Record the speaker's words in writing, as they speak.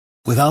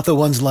Without the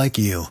ones like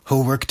you,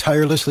 who work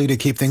tirelessly to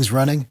keep things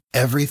running,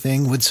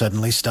 everything would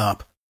suddenly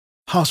stop.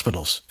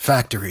 Hospitals,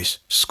 factories,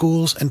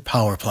 schools, and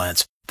power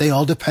plants, they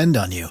all depend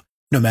on you.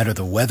 No matter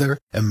the weather,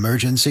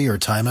 emergency, or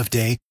time of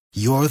day,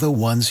 you're the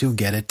ones who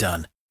get it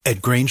done.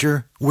 At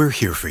Grainger, we're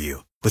here for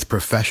you with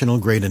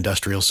professional-grade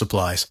industrial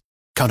supplies.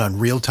 Count on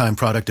real-time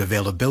product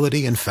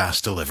availability and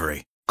fast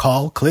delivery.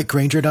 Call, click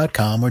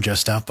Grainger.com, or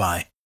just stop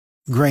by.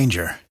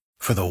 Grainger,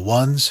 for the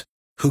ones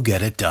who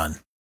get it done.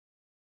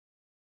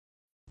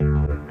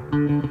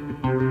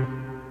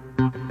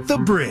 The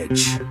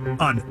Bridge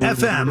on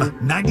FM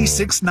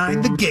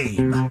 96.9 The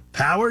Game,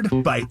 powered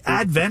by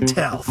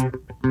AdventHealth.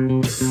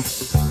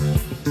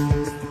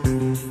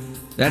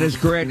 That is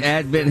correct.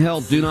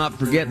 AdventHealth, do not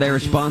forget they are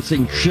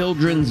sponsoring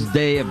Children's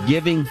Day of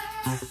Giving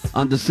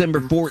on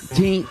December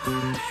 14th.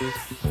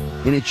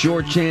 And it's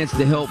your chance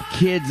to help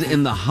kids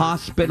in the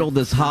hospital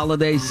this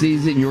holiday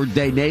season. Your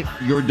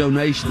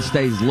donation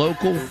stays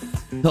local,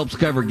 helps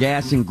cover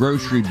gas and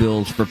grocery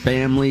bills for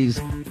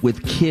families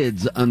with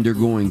kids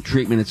undergoing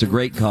treatment. It's a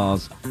great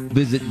cause.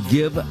 Visit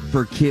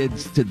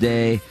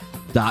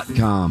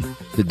giveforkidstoday.com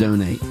to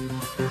donate.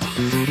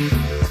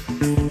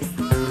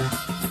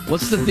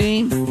 What's the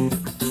theme?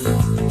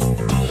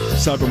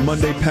 Cyber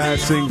Monday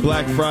passing,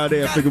 Black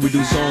Friday. I figured we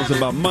do songs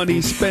about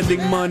money,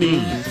 spending money,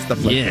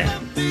 stuff like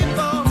that.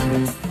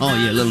 Oh,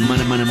 yeah, a little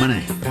money.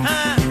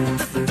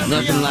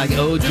 Nothing like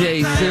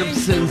O.J.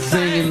 Simpson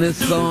singing this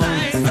song.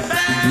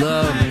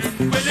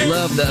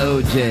 Love the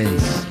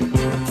O.J.'s.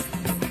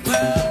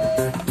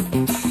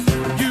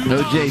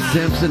 O.J.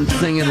 Simpson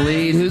singing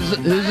lead.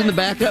 Who's in the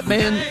backup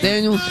band,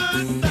 Daniels?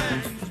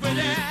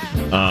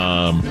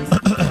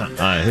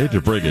 I hate to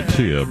break it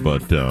to you,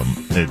 but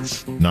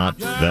it's not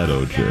that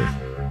O.J.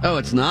 Oh,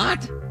 it's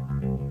not?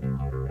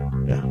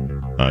 Yeah.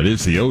 It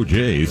is the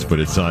O.J.'s, but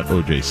it's not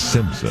O.J.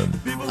 Simpson.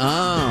 Oh,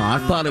 I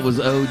thought it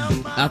was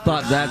I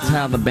thought that's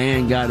how the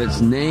band got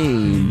its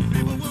name.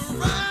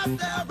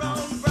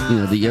 You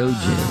know, the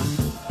O.J.'s.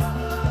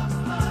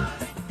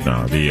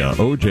 No, the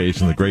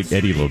O.J.'s and the great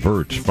Eddie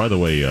LaVerge. By the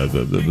way,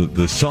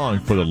 the song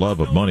For the Love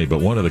of Money, but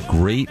one of the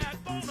great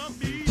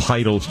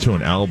titles to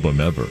an album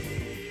ever.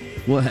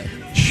 What?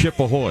 Ship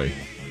Ahoy.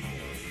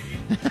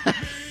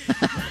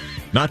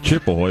 Not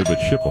Chip Ahoy, but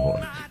Ship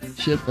Ahoy.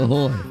 Ship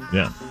Ahoy.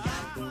 Yeah.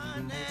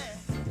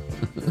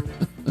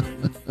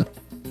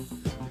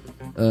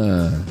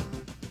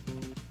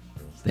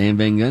 Stan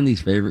Van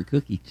Gundy's favorite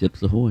cookie,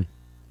 Chips Ahoy.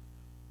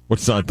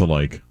 What's not to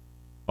like?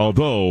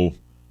 Although,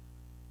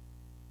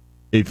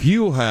 if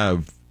you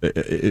have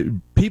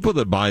people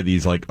that buy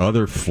these like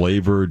other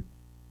flavored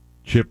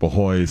Chip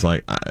Ahoys,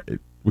 like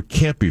we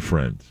can't be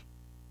friends.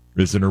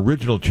 There's an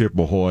original Chip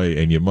Ahoy,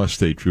 and you must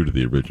stay true to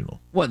the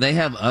original. What, they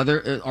have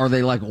other, are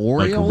they like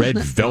Oreos? Like red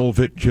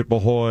velvet Chip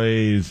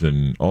Ahoys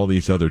and all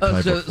these other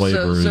type of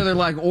flavors. So they're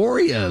like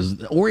Oreos.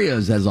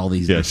 Oreos has all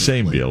these Yeah,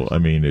 same flavors. deal. I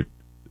mean,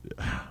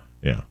 I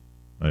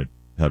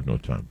have no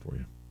time for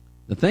you.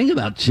 The thing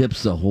about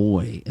Chips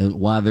Ahoy, and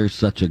why they're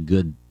such a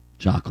good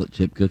chocolate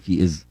chip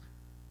cookie, is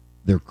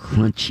they're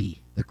crunchy.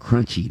 The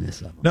crunchiness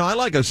of them. Now, I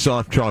like a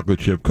soft chocolate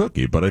chip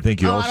cookie, but I think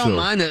you also... I don't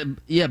mind it.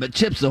 Yeah, but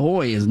Chips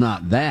Ahoy is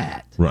not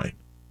that. Right.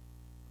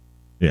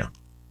 Yeah.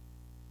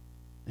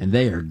 And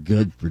they are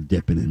good for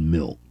dipping in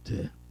milk,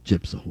 too.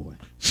 Chips Ahoy.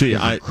 See,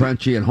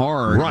 crunchy and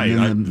hard. Right.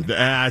 And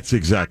that's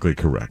exactly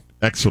correct.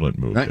 Excellent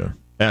move there.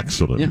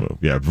 Excellent move.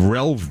 Yeah.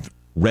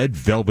 Red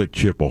velvet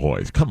Chip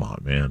Ahoys. Come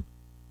on, man.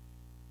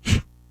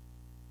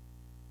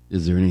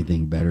 Is there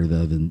anything better,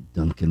 though, than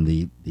dunking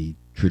the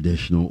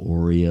traditional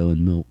Oreo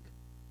in milk?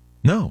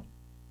 No.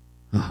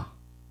 Oh,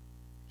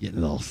 getting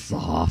it all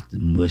soft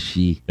and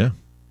mushy. Yeah.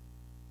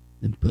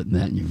 Then putting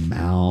that in your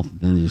mouth.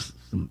 Then there's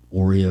some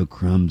Oreo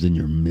crumbs in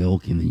your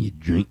milk, and then you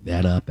drink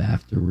that up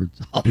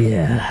afterwards. Oh,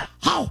 yeah.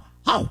 Love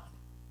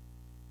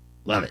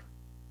it.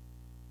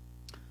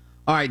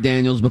 All right,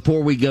 Daniels,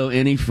 before we go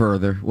any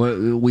further,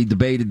 we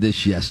debated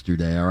this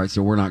yesterday, all right?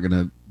 So we're not going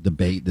to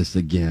debate this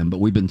again, but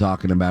we've been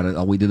talking about it.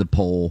 We did a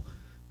poll,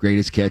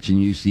 greatest catch in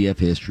UCF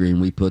history, and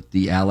we put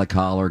the Alec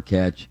Holler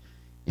catch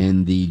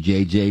and the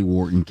J.J.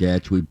 Wharton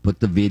catch. We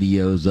put the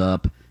videos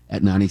up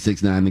at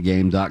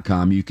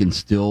 969thegame.com. You can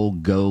still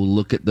go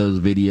look at those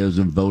videos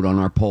and vote on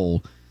our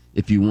poll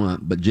if you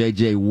want. But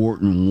J.J.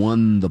 Wharton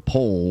won the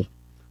poll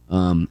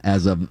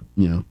as of,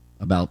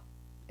 about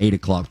 8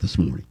 o'clock this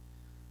morning.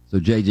 So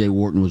J.J.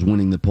 Wharton was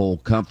winning the poll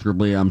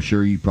comfortably. I'm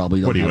sure you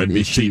probably don't have an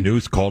issue. NBC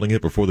News calling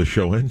it before the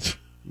show ends?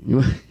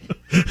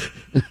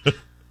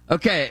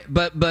 Okay,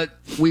 but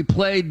we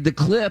played the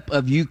clip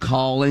of you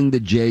calling the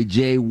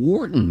J.J.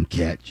 Wharton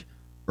catch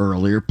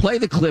earlier. Play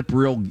the clip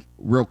real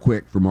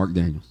quick for Marc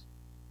Daniels.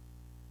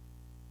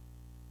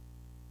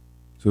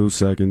 2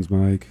 seconds,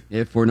 Mike.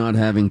 If we're not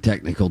having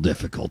technical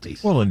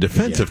difficulties. Well, in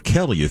defense of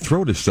Kelly, you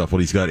throw this stuff when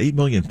he's got 8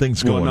 million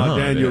things going on.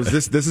 Daniels,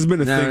 this has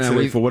been a thing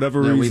today for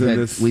whatever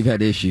reason. We've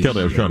had issues.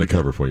 Kelly, I was trying to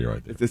cover for you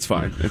right there. It's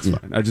fine. It's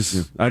fine.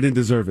 I didn't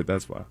deserve it.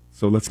 That's why.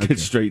 So let's get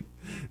straight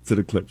to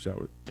the clip, shall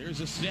we?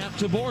 Here's a snap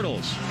to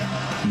Bortles.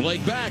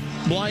 Blake back.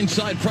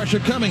 Blindside pressure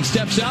coming.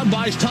 Steps out,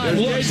 buys time.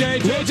 Looks.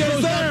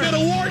 JJ's there. Bit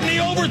of Wharton. He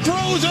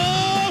overthrows.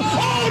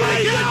 Oh,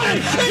 my God!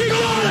 He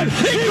got it!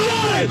 He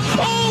got it!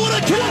 Oh, what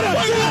a catch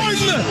by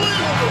Wharton!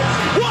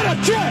 What a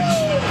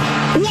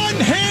catch!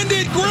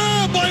 One-handed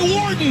grab by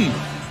Wharton.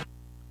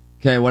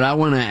 Okay, what I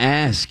want to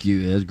ask you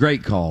is,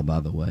 great call,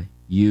 by the way.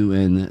 You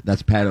and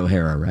that's Pat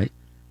O'Hara, right?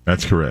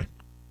 That's correct.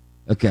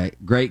 Okay,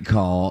 great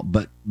call,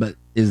 but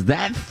is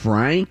that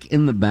Frank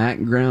in the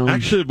background? I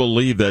actually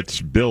believe that's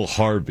Bill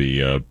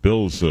Harvey.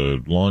 Bill's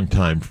a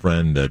longtime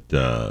friend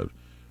that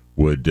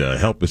would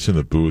help us in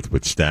the booth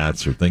with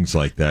stats or things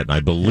like that. And I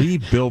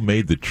believe Bill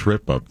made the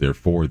trip up there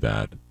for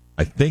that.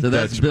 I think so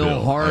that's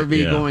Bill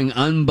Harvey going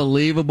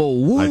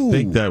unbelievable. Woo! I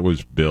think that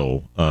was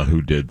Bill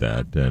who did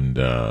that.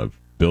 And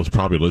Bill's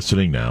probably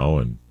listening now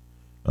and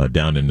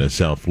down in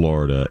South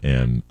Florida.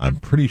 And I'm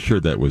pretty sure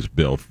that was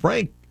Bill.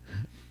 Frank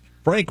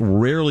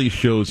rarely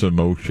shows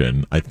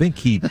emotion. I think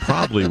he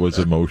probably was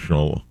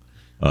emotional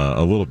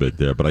a little bit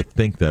there, but I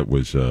think that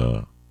was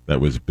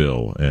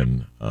Bill.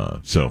 And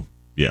so,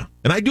 yeah.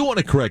 And I do want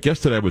to correct.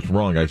 Yesterday I was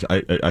wrong.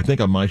 I think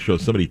on my show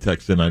somebody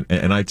texted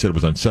and I said it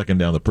was on second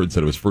down. The person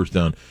said it was first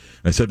down. And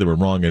I said they were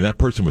wrong, and that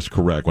person was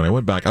correct. When I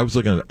went back, I was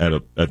looking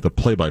at the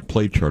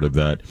play-by-play chart of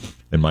that,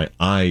 and my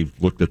eye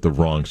looked at the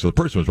wrong. So the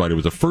person was right. It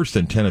was a 1st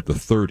and 10 at the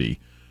 30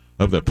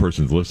 of that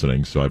person's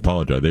listening. So I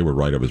apologize. They were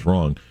right. I was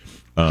wrong.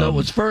 So it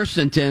was 1st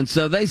and 10,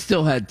 so they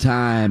still had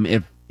time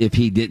if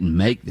he didn't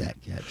make that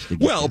catch.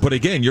 Well, but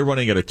again, you're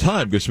running out of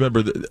time because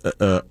remember,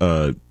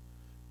 the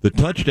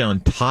touchdown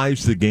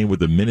ties the game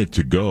with a minute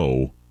to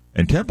go,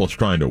 and Temple's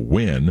trying to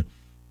win,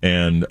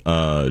 and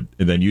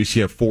then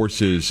UCF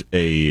forces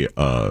a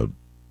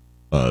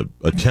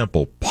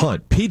Temple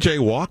punt. P.J.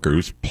 Walker,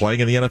 who's playing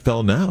in the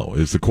NFL now,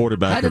 is the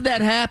quarterback. How did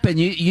that happen?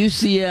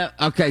 UCF.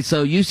 Okay,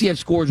 so UCF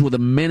scores with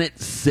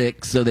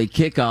 1:06, so they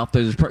kick off.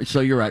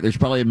 So you're right. There's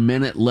probably a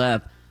minute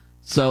left.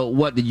 So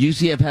what did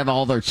UCF have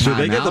all their time?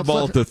 So they get the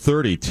ball at the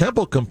 30.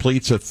 Temple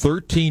completes a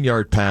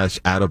 13-yard pass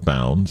out of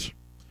bounds.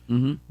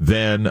 Mm-hmm.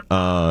 Then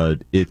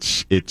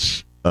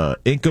it's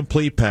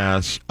incomplete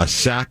pass, a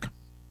sack,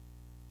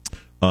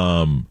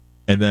 and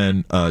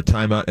then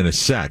timeout and a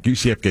sack.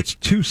 UCF gets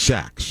 2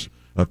 sacks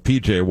of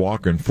P.J.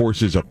 Walker and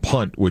forces a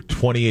punt with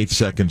 28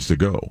 seconds to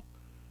go.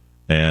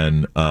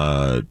 And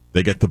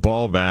they get the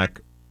ball back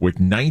with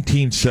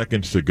 19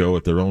 seconds to go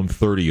at their own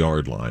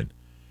 30-yard line.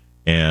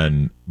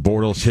 And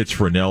Bortles hits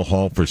Rennell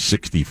Hall for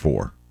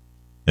 64.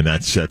 And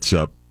that sets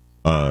up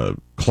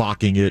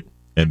clocking it,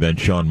 and then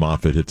Sean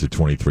Moffitt hits a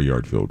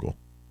 23-yard field goal.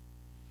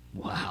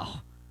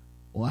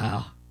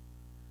 Wow.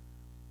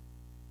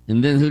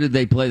 And then who did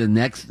they play the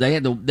next? They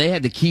had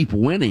to keep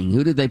winning.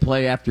 Who did they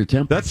play after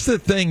Temple? That's the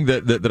thing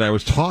that I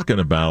was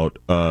talking about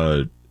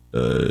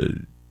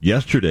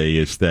yesterday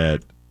is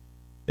that,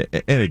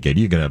 and again,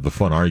 you can have the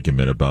fun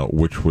argument about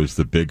which was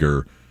the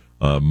bigger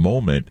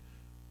moment.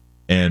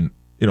 And,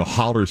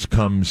 Hollers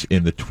comes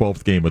in the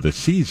 12th game of the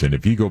season.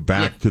 If you go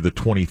back to the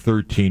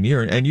 2013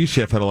 year, and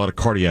UCF had a lot of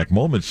cardiac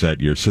moments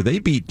that year, so they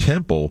beat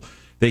Temple.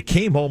 They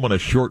came home on a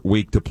short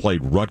week to play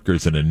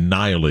Rutgers and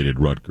annihilated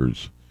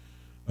Rutgers.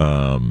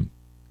 And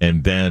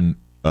then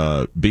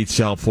beat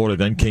South Florida.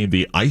 Then came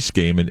the ice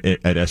game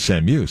at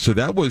SMU. So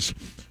that was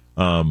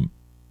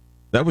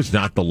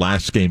not the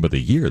last game of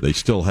the year. They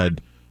still had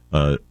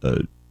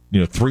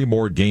 3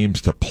 more games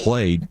to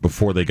play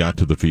before they got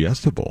to the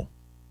Fiesta Bowl.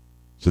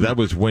 So that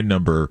was win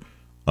number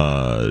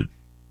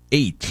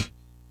 8,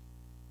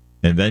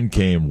 and then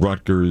came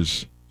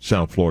Rutgers,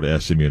 South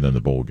Florida, SMU, and then the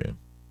bowl game.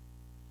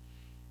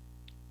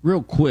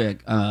 Real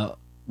quick,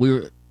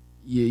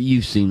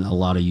 you've seen a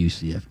lot of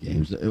UCF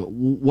games.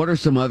 What are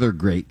some other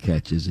great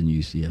catches in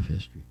UCF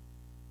history?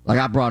 Like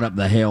I brought up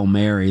the Hail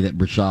Mary that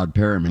Brashad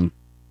Perriman,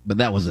 but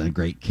that wasn't a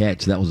great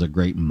catch. That was a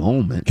great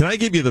moment. Can I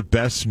give you the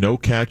best no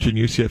catch in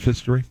UCF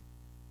history?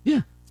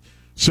 Yeah.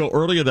 So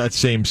earlier that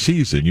same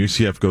season,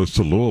 UCF goes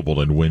to Louisville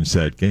and wins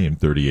that game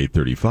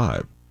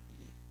 38-35.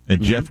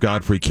 And Jeff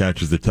Godfrey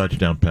catches the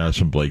touchdown pass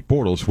from Blake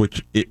Bortles,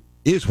 which it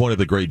is one of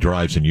the great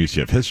drives in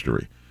UCF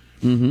history.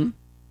 Mm-hmm.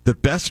 The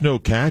best no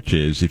catch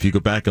is, if you go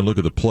back and look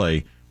at the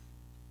play,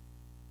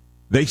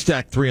 they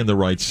stack 3 on the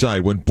right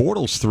side. When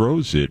Bortles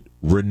throws it,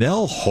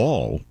 Rennell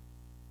Hall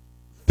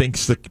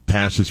thinks the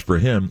pass is for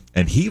him,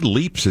 and he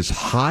leaps as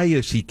high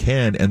as he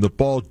can, and the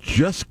ball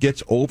just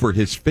gets over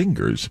his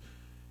fingers,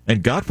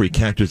 and Godfrey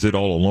catches it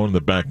all alone in the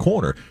back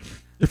corner.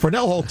 If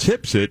Rennell Hall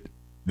tips it,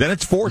 then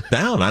it's 4th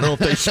down. I don't know if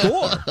they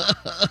score.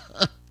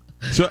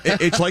 So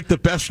it's like the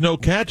best no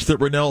catch that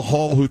Rennell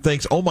Hall, who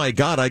thinks, oh, my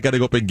God, I got to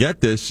go up and get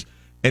this,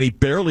 and he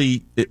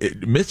barely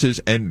misses,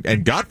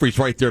 and Godfrey's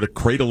right there to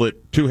cradle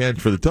it 2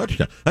 hands for the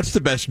touchdown. That's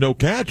the best no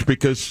catch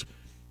because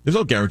there's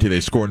no guarantee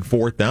they score in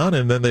 4th down,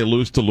 and then they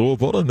lose to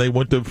Louisville, and they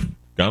wouldn't have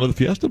gone to the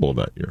Fiesta Bowl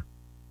that year.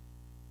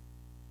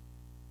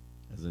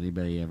 Has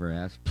anybody ever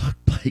asked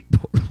Blake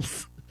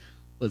Bortles,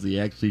 was he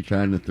actually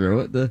trying to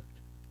throw at the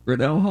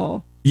Grinnell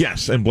Hall?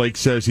 Yes, and Blake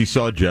says he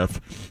saw Jeff,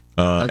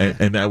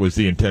 and that was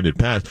the intended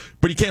pass.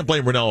 But you can't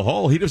blame Grinnell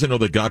Hall. He doesn't know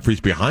that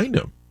Godfrey's behind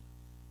him.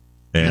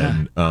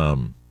 And I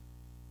mean,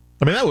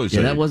 that was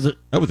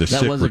a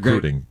sick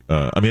recruiting.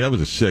 That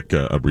was a sick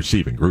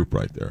receiving group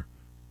right there.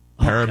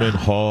 Harriman,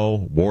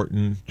 Hall,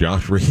 Wharton,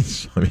 Josh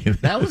Reese. I mean,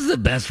 that was the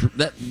best.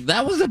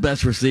 That was the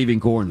best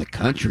receiving core in the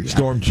country.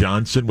 Storm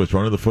Johnson was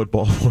running the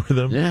football for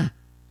them. Yeah,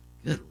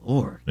 good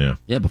Lord. Yeah.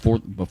 Before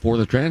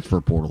the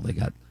transfer portal, they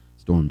got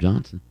Storm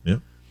Johnson. Yeah.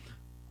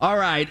 All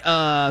right.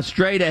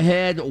 Straight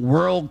ahead,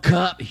 World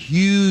Cup,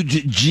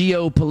 huge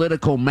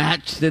geopolitical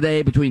match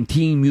today between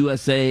Team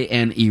USA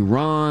and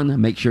Iran.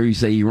 Make sure you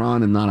say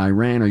Iran and not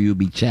Iran, or you'll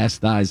be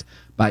chastised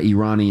by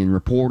Iranian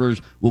reporters.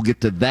 We'll get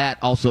to that.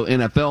 Also,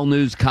 NFL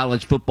news,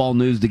 college football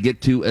news to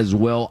get to as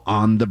well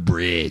on the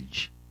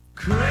bridge.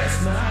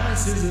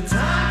 Christmas is the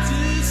time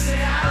to say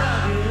I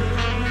love you.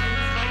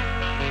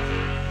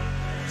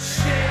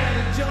 Share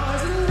the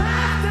joys of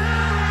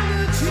laughter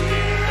and the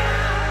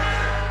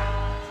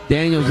tears.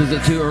 Daniels, is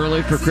it too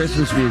early for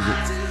Christmas music?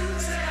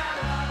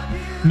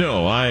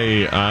 No,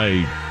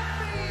 I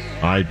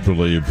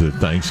believe that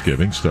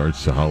Thanksgiving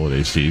starts the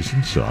holiday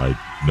season, so I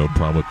no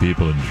problem with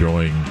people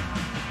enjoying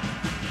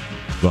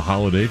the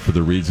holiday for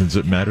the reasons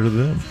that matter to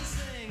them.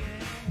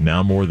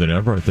 Now more than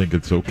ever, I think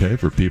it's okay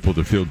for people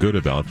to feel good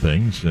about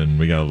things, and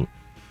we got a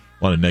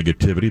lot of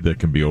negativity that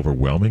can be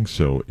overwhelming,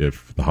 so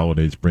if the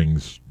holidays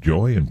brings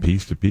joy and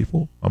peace to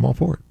people, I'm all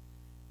for it.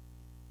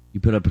 You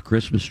put up a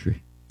Christmas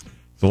tree.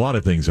 There's a lot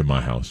of things in my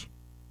house.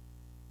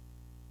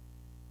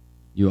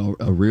 You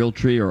a real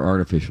tree or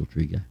artificial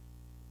tree guy?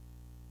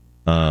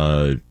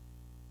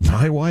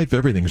 My wife,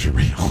 everything's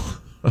real.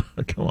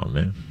 Come on,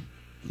 man.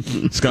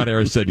 Scott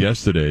Harris said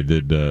yesterday,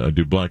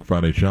 do Black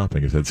Friday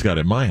shopping. He said, Scott,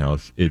 at my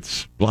house,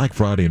 it's Black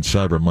Friday and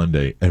Cyber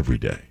Monday every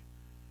day.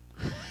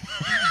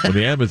 When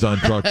the Amazon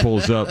truck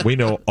pulls up, we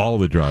know all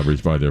the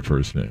drivers by their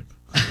first name.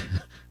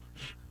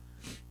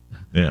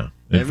 Yeah.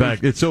 In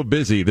fact, it's so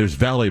busy, there's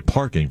valet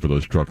parking for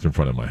those trucks in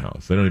front of my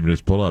house. They don't even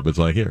just pull up. It's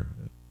like, here,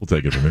 we'll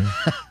take it from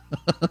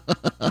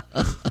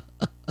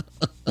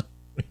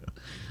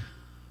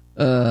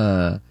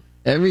here.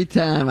 Every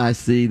time I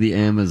see the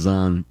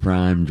Amazon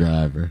Prime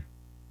driver,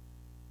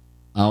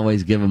 I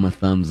always give them a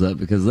thumbs up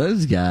because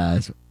those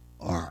guys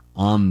are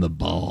on the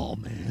ball,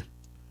 man.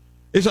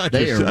 It's not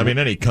just,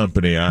 any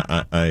company,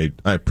 I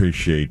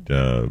appreciate,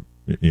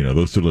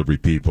 those delivery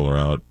people are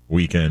out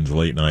weekends,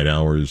 late night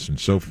hours, and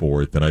so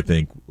forth. And I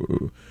think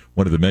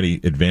one of the many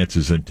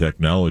advances in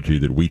technology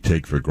that we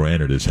take for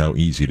granted is how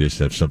easy it is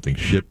to have something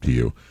shipped to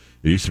you.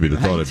 It used to be the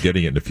thought of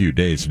getting it in a few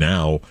days.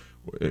 Now,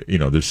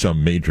 there's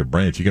some major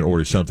brands. You can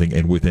order something,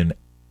 and within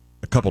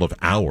a couple of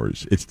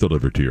hours, it's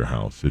delivered to your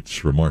house.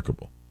 It's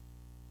remarkable.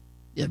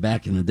 Yeah,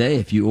 back in the day,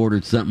 if you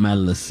ordered something out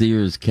of the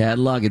Sears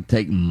catalog, it'd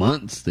take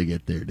months to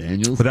get there,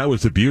 Daniels. But that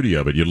was the beauty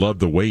of it. You loved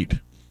the wait,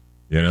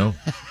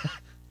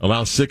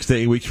 Allow 6 to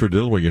 8 weeks for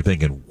delivery. You're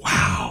thinking,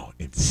 wow,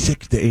 in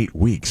 6 to 8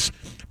 weeks,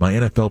 my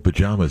NFL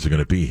pajamas are going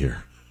to be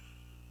here.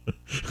 I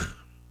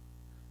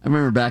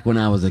remember back when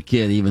I was a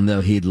kid, even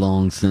though he'd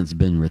long since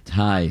been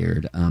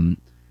retired,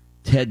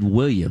 Ted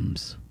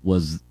Williams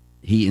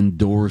he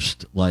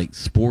endorsed like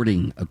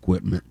sporting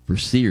equipment for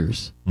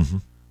Sears,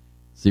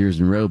 Sears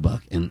and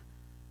Roebuck. And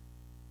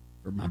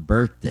for my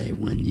birthday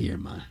one year,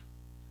 my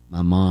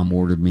mom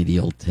ordered me the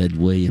old Ted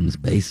Williams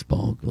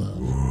baseball glove.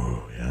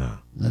 Ooh, yeah.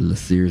 The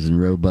Sears and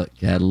Roebuck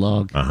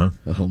catalog. Uh-huh.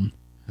 Oh,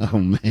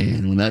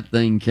 man. When that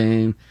thing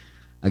came,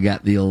 I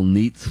got the old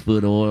Neat's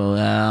Foot oil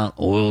out,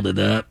 oiled it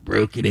up,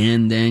 broke it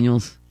in,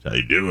 Daniels. That's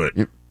how you do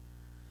it.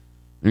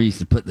 I used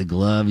to put the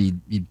glove,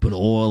 you'd put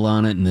oil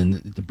on it, and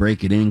then to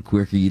break it in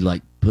quicker, you'd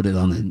like put it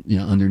on the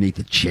underneath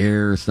a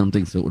chair or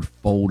something so it would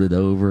fold it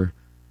over.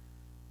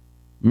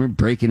 Remember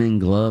breaking in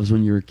gloves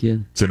when you were a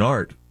kid? It's an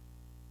art.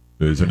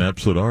 It was an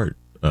absolute art.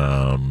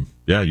 I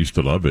used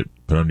to love it.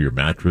 Put it under your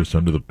mattress,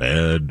 under the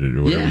bed,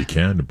 or whatever you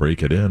can to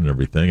break it in and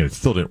everything. And it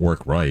still didn't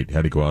work right. You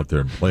had to go out there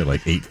and play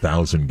like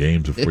 8,000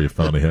 games before you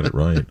finally had it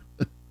right.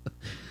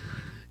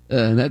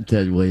 That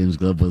Ted Williams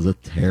glove was a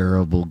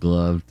terrible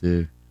glove,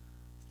 too.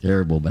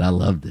 Terrible, but I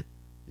loved it.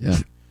 Yeah.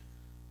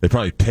 They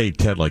probably paid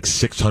Ted like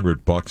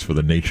 $600 for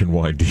the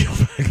nationwide deal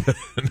back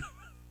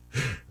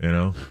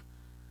then.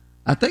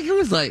 I think it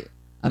was like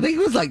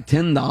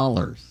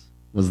 $10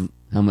 was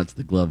how much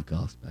the glove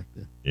cost back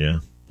then. Yeah.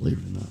 Believe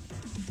it or not.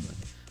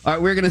 All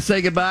right, we're going to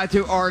say goodbye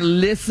to our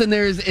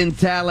listeners in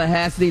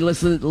Tallahassee,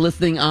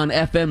 listening on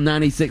FM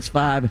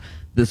 96.5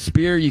 The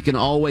Spear. You can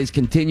always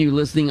continue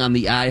listening on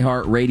the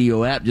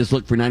iHeartRadio app. Just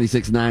look for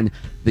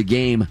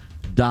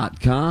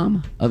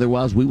 96.9thegame.com.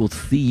 Otherwise, we will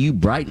see you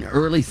bright and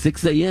early,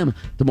 6 a.m.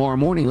 tomorrow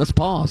morning. Let's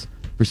pause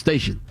for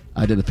station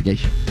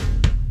identification.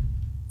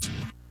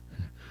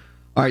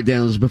 All right,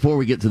 Daniels, before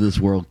we get to this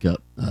World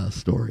Cup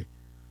story,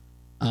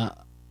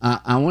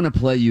 I want to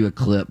play you a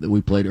clip that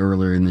we played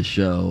earlier in the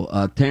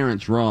show.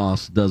 Terrence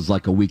Ross does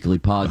like a weekly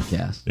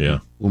podcast.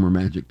 Yeah. Former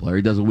Magic player.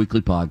 He does a weekly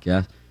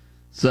podcast.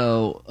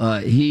 So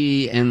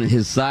he and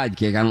his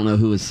sidekick, I don't know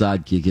who his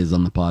sidekick is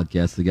on the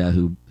podcast, the guy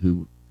who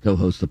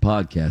co-hosts the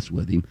podcast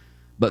with him,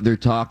 but they're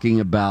talking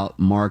about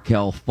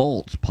Markel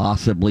Fultz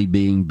possibly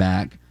being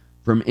back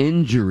from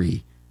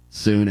injury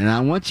soon. And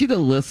I want you to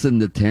listen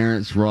to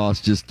Terrence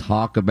Ross just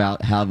talk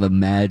about how the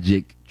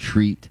Magic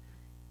treat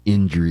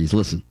injuries.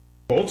 Listen.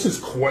 Fultz is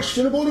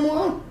questionable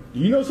tomorrow?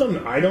 You know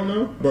something I don't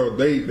know? Bro,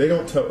 they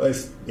don't tell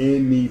us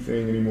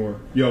anything anymore.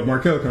 Yo, if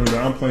Markel comes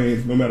out, I'm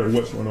playing no matter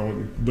what's going on with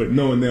me. But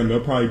knowing them, they'll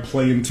probably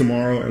play him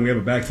tomorrow, and we have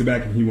a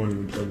back-to-back, and he won't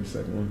even play the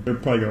second one. They're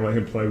probably going to let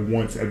him play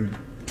once every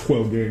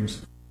 12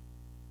 games.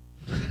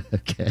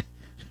 Okay.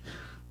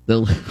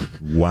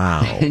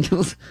 Wow.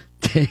 Daniels.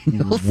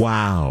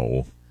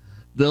 Wow.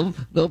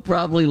 They'll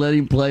probably let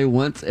him play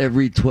once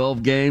every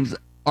 12 games.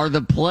 Are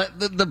the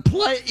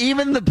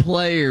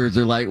players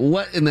are like,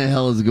 what in the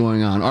hell is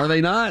going on? Are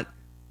they not?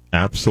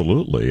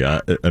 Absolutely.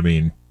 I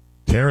mean,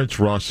 Terrence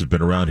Ross has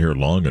been around here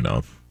long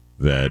enough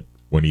that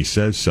when he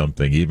says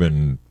something,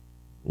 even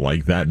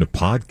like that in a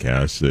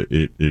podcast,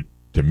 it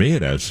to me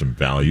it has some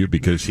value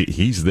because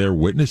he's there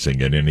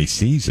witnessing it and he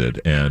sees it.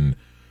 And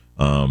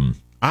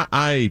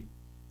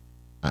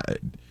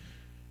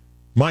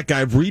Mike,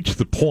 I've reached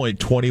the point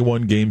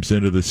 21 games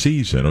into the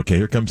season. Okay,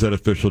 here comes that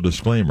official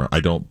disclaimer.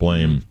 I don't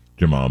blame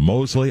Jamal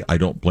Mosley. I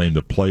don't blame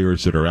the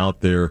players that are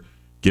out there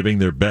giving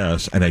their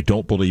best, and I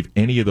don't believe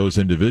any of those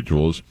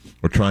individuals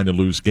are trying to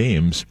lose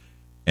games.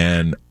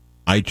 And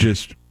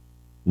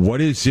what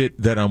is it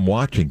that I'm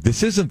watching?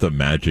 This isn't the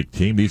Magic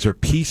team. These are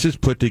pieces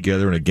put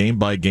together on a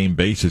game-by-game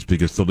basis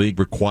because the league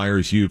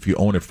requires you, if you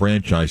own a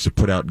franchise, to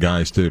put out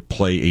guys to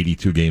play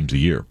 82 games a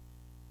year.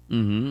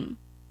 Mm-hmm.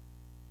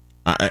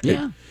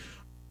 I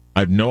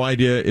have no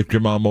idea if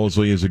Jamal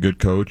Mosley is a good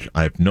coach.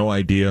 I have no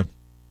idea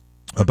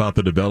about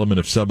the development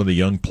of some of the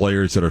young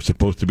players that are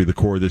supposed to be the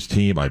core of this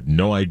team. I have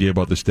no idea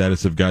about the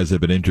status of guys that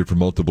have been injured for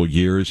multiple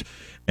years.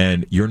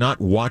 And you're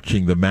not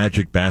watching the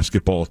Magic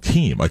basketball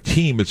team. A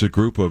team is a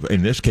group of,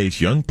 in this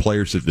case, young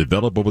players that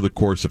develop over the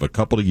course of a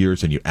couple of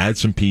years, and you add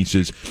some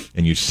pieces,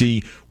 and you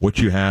see what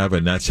you have,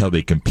 and that's how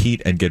they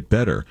compete and get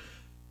better.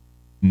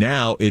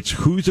 Now it's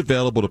who's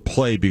available to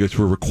play because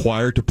we're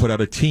required to put out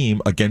a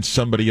team against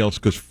somebody else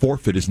because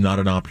forfeit is not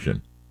an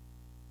option.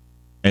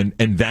 And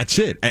that's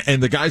it.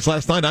 And the guys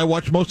last night, I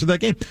watched most of that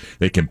game.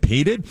 They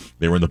competed.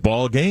 They were in the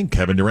ball game.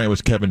 Kevin Durant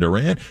was Kevin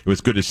Durant. It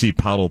was good to see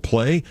Paolo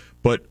play.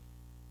 But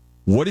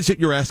what is it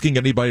you're asking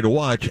anybody to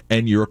watch?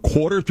 And you're a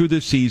quarter through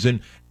this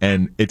season,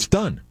 and it's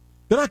done.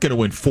 They're not going to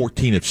win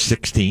 14 of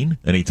 16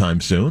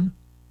 anytime soon.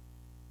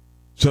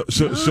 So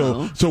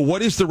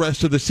what is the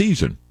rest of the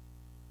season?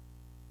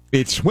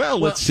 It's,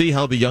 let's see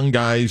how the young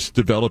guys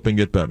develop and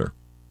get better.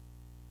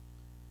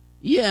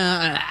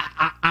 Yeah,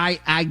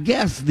 I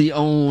guess the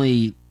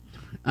only...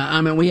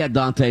 I mean, we had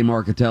Dante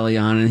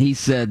Marcatelli on, and he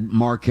said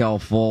Markel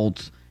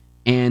Fultz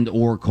and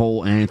or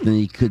Cole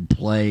Anthony could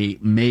play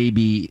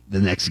maybe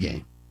the next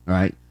game,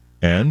 right?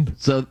 And?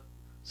 So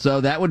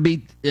that would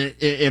be...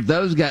 If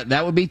those guys...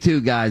 That would be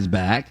two guys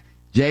back.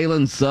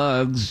 Jalen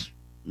Suggs,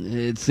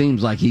 it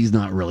seems like he's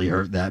not really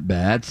hurt that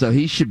bad, so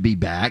he should be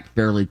back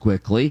fairly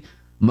quickly.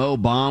 Mo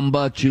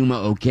Bamba,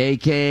 Chuma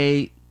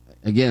Okeke...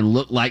 Again,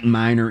 look like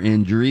minor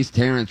injuries.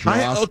 Terrence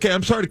Ross.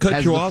 I'm sorry to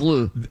cut you off.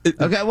 Flu.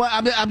 Okay, well,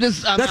 I'm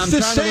just. That's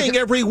the saying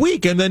every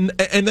week, and then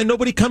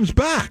nobody comes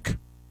back.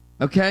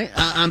 Okay,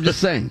 I'm just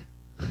saying.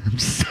 I'm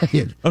just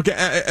saying.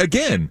 Okay,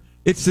 again,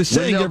 it's the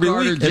saying every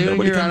Carter week.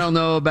 Jr. I don't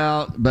know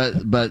about,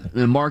 but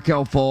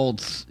Markel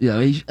Fultz. You know,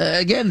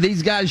 again,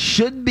 these guys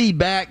should be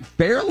back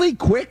fairly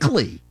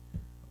quickly,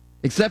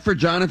 except for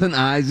Jonathan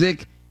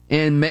Isaac.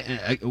 And,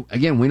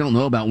 again, we don't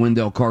know about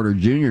Wendell Carter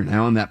Jr.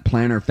 now and that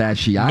plantar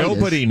fasciitis.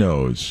 Nobody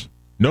knows.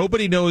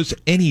 Nobody knows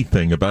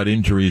anything about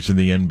injuries in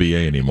the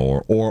NBA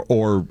anymore, or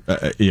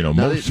most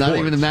sports. Not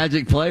even the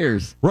Magic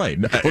players. Right.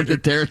 Or the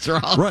Terrence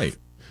Ross. Right.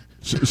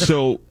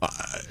 So,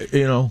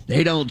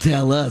 They don't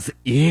tell us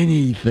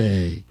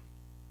anything.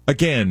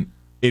 Again,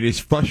 it is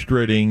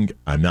frustrating.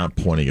 I'm not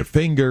pointing a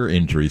finger.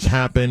 Injuries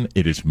happen.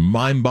 It is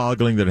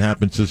mind-boggling that it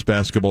happens to this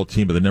basketball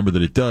team at the number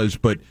that it does,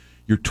 but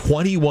you're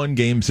 21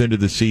 games into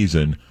the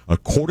season, a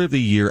quarter of the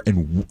year,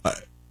 and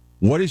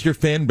what is your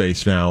fan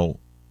base now?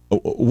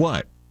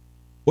 What?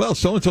 Well,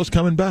 so-and-so's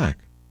coming back.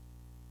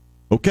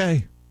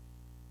 Okay.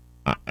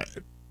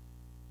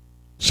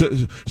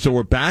 So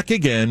we're back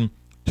again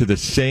to the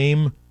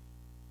same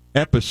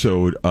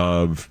episode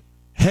of,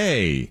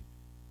 hey,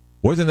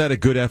 wasn't that a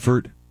good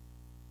effort?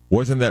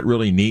 Wasn't that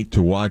really neat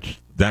to watch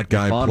that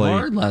guy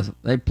play?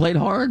 They played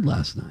hard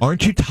last night.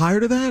 Aren't you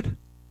tired of that?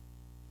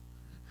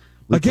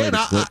 Again,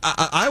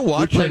 I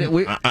watch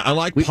it. I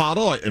like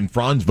Pottle and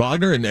Franz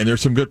Wagner, and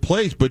there's some good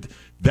plays, but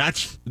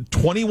that's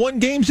 21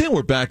 games in.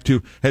 We're back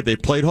to, hey, they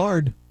played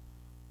hard.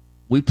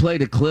 We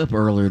played a clip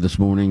earlier this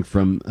morning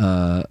from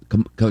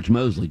Coach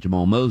Mosley,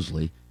 Jamal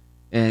Mosley,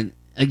 and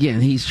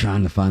again, he's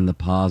trying to find the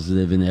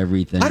positive in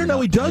everything. I don't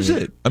know, he does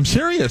it. I'm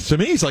serious. To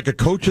me, he's like a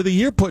coach of the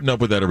year putting up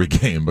with that every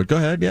game, but go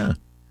ahead, yeah.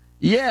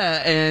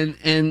 Yeah,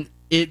 and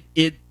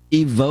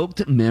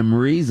evoked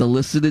memories,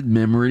 elicited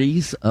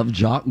memories of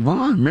Jacques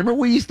Vaughn. Remember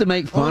we used to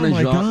make fun of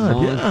Jacques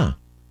Vaughn? Yeah.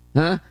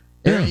 Huh?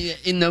 Yeah.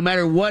 And no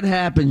matter what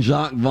happened,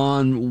 Jacques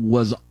Vaughn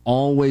was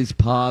always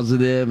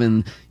positive,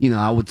 and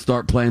I would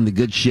start playing the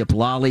Good Ship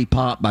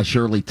Lollipop by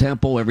Shirley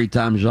Temple every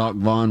time Jacques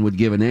Vaughn would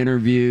give an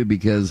interview,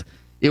 because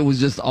it was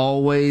just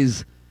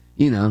always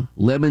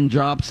lemon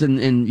drops and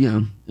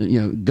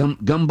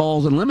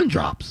gumballs and lemon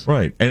drops.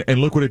 Right, and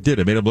look what it did.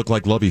 It made him look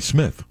like Lovie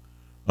Smith.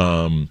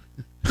 And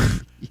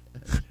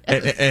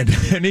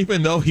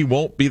even though he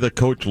won't be the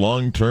coach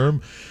long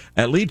term,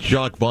 at least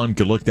Jacques Vaughn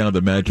could look down at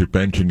the Magic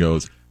bench and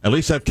goes, at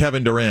least I have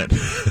Kevin Durant.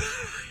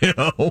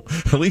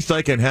 At least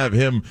I can have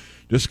him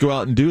just go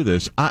out and do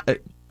this. I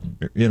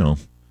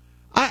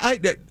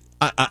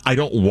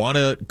don't want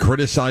to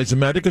criticize the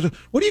Magic, because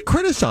what are you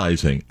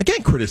criticizing? I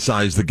can't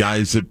criticize the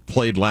guys that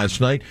played last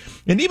night.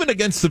 And even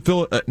against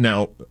the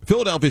now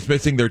Philadelphia's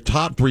missing their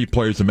top 3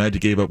 players. The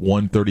Magic gave up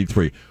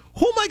 133.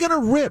 Who am I going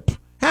to rip?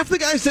 Half the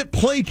guys that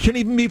played shouldn't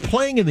even be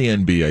playing in the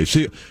NBA.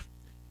 So,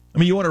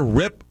 you want to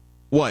rip,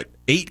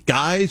 8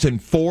 guys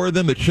and 4 of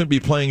them that shouldn't be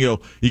playing? You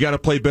got to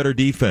play better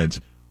defense.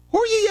 Who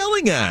are you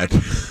yelling at?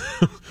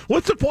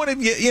 What's the point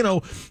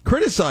of,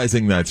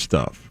 criticizing that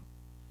stuff?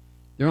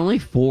 They're only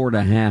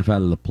 4.5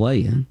 out of the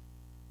play-in.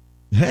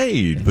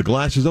 Hey, the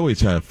glass is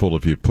always half full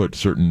if you put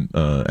certain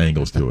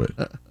angles to it.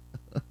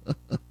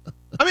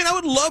 I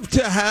would love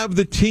to have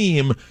the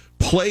team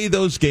play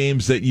those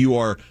games that you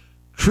are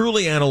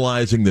truly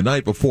analyzing the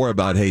night before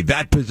about, hey,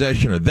 that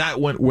possession or that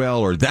went well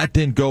or that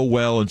didn't go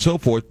well and so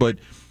forth. But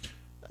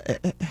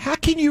how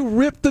can you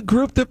rip the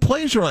group that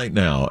plays right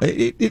now?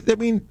 I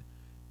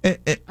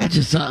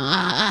just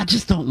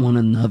don't want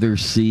another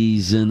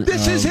season.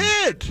 This is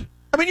it.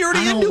 You're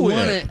already into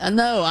it.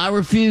 No, I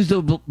refuse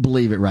to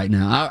believe it right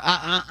now.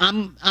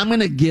 I'm going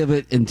to give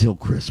it until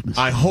Christmas.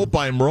 I hope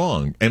I'm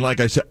wrong. And like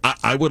I said,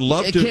 I would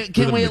love to.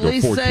 Can we at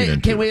least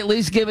Can we at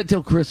least give it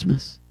till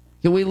Christmas?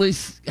 Can we at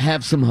least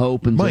have some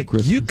hope until Mike,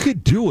 Christmas? you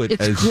could do it.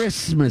 It's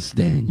Christmas,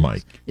 Daniel.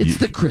 Mike, it's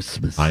the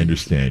Christmas. I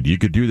understand. You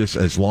could do this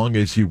as long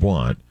as you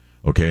want.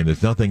 Okay, and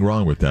there's nothing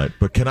wrong with that.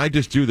 But can I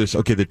just do this?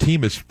 Okay, the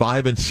team is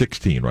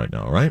 5-16 right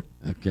now, right?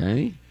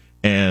 Okay.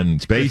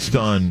 And based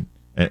on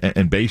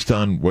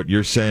what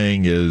you're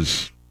saying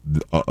is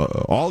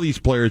all these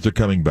players are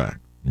coming back.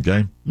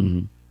 Okay.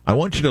 Mm-hmm. I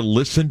want you to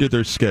listen to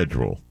their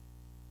schedule.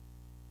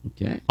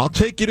 Okay. I'll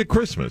take you to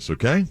Christmas.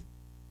 Okay.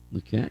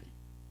 Okay.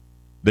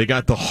 They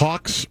got the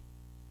Hawks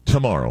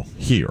tomorrow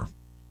here.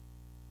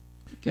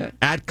 Okay.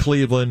 At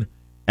Cleveland,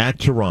 at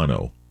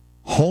Toronto,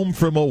 home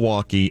for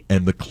Milwaukee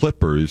and the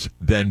Clippers,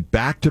 then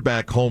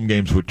back-to-back home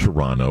games with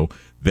Toronto,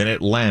 then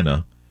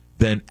Atlanta,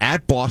 then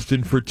at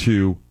Boston for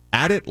 2,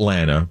 at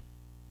Atlanta,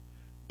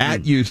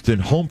 at Houston,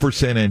 home for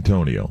San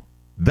Antonio.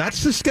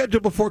 That's the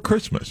schedule before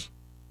Christmas.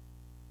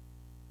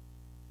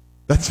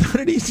 That's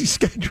not an easy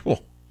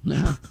schedule.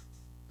 No.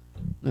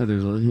 No,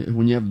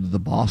 when you have the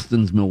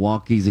Bostons,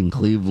 Milwaukees, and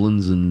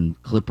Clevelands and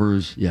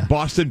Clippers, yeah.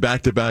 Boston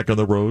back-to-back on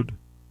the road.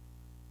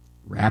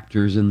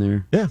 Raptors in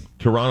there. Yeah.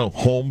 Toronto,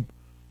 home,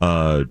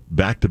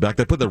 back-to-back.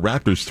 They put the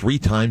Raptors 3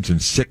 times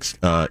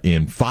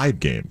in 5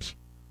 games.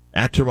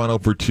 At Toronto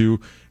for 2,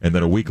 and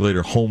then a week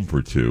later, home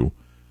for 2.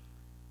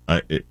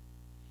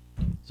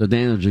 So,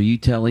 Daniel, are you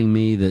telling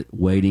me that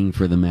waiting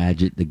for the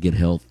Magic to get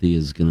healthy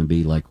is going to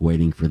be like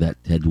waiting for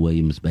that Ted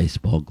Williams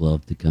baseball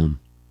glove to come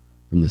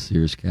from the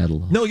Sears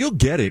catalog? No, you'll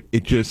get it.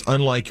 It just,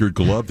 unlike your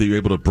glove that you're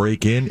able to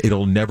break in,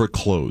 it'll never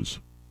close.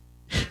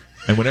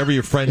 And whenever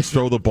your friends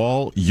throw the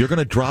ball, you're going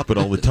to drop it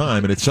all the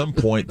time. And at some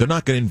point, they're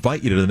not going to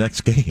invite you to the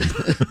next game.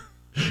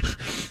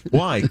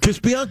 Why? Because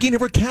Bianchi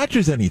never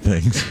catches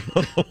anything.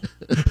 So.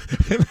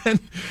 and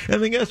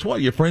then guess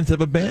what? Your friends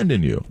have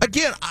abandoned you.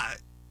 Again,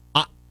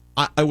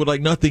 I would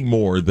like nothing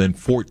more than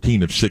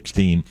 14 of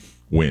 16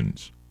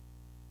 wins.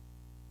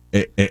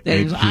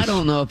 I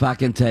don't know if I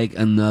can take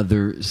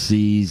another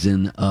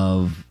season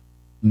of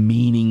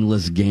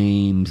meaningless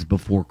games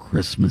before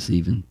Christmas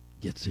even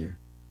gets here.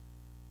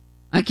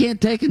 I can't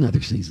take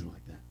another season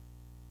like that.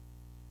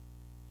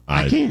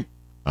 I can't.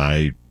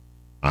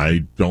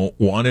 I don't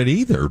want it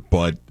either,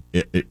 but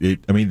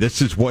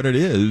this is what it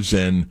is,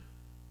 and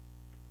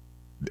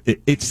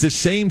it's the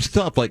same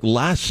stuff. Like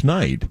last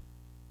night,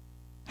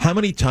 how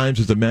many times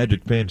has the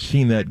Magic fan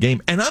seen that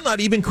game? And I'm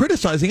not even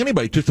criticizing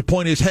anybody. Just the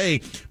point is,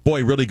 hey,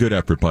 boy, really good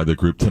effort by the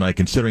group tonight,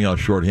 considering how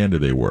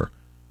shorthanded they were.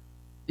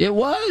 It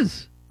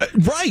was.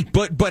 Right,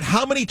 but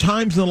how many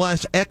times in the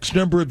last X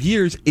number of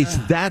years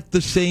is that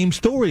the same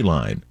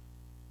storyline?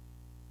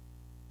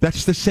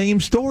 That's the same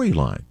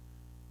storyline.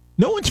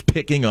 No one's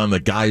picking on the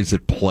guys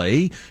that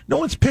play. No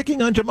one's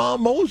picking on Jamal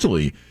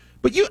Mosley.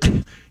 But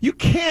you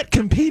can't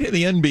compete in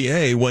the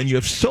NBA when you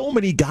have so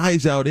many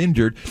guys out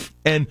injured.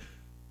 And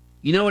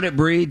you know what it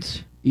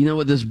breeds? You know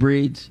what this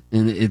breeds?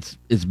 And it's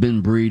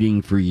been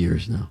breeding for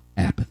years now.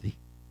 Apathy.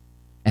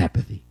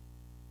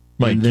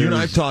 Mike, you and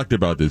I talked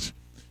about this.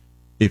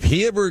 If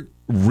he ever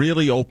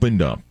really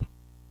opened up,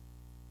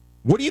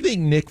 what do you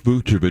think Nick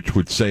Vucevic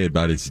would say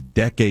about his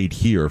decade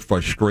here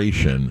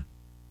frustration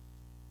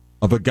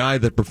of a guy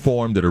that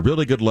performed at a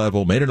really good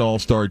level, made an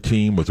all-star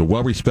team, was a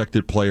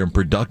well-respected player and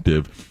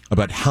productive,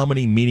 about how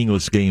many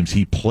meaningless games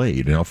he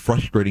played and how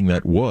frustrating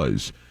that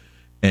was.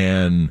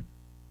 And,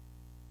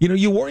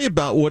 you worry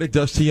about what it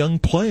does to young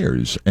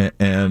players.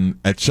 And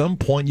at some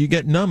point you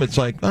get numb. It's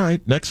like, all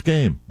right, next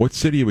game. What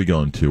city are we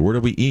going to? Where do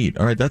we eat?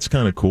 All right, that's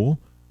kind of cool.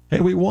 Hey,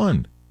 we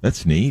won.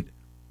 That's neat.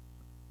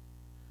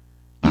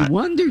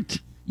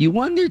 You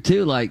wonder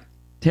too, like,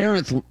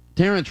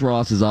 Terrence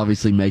Ross is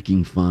obviously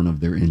making fun of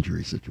their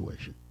injury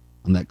situation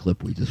on that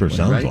clip we just played,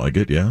 sounds right? like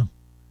it, yeah.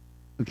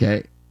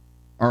 Okay.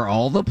 Are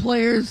all the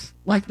players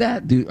like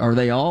that? Are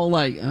they all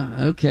like,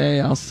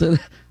 okay, I'll sit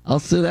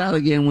out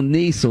again with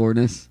knee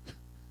soreness?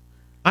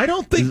 I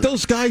don't think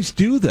those guys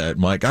do that,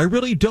 Mike. I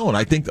really don't.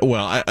 I think,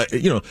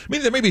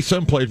 there may be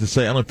some players that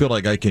say, I don't feel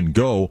like I can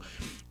go.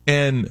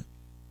 And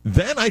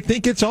then I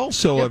think it's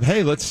also of,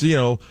 hey, let's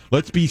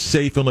be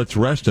safe and let's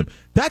rest him.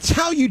 That's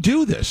how you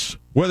do this.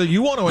 Whether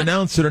you want to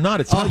announce it or not,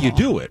 it's how you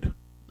do it.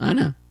 I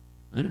know.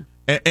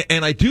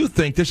 And I do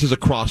think this is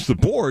across the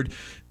board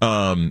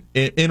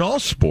in all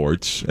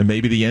sports, and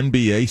maybe the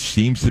NBA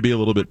seems to be a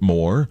little bit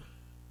more.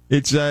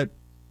 It's that,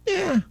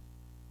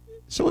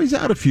 so he's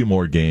out a few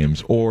more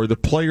games, or the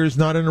player's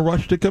not in a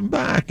rush to come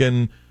back.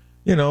 And,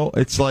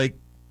 it's like,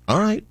 all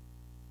right,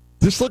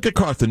 just look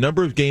across the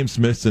number of games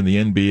missed in the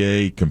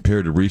NBA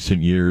compared to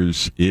recent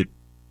years.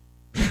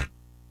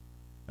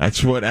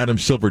 That's what Adam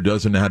Silver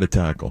doesn't know how to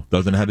tackle,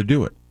 doesn't know how to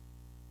do it,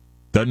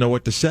 doesn't know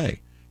what to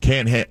say.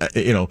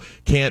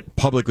 Can't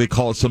publicly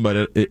call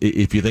somebody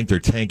if you think they're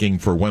tanking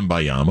for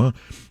Wembayama.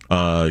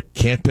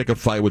 Can't pick a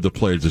fight with the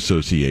Players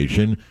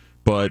Association,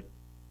 but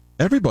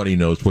everybody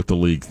knows what the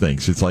league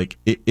thinks. It's like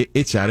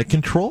it's out of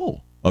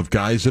control of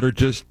guys that are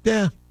just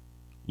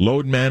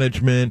load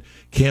management,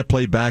 can't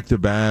play back to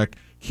back,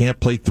 can't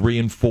play 3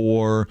 and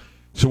 4.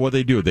 So what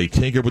they do, they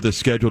tinker with the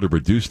schedule to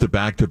reduce the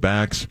back to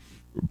backs,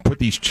 put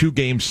these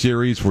 2-game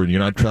series where you're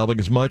not traveling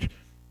as much.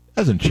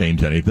 Doesn't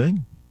change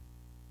anything.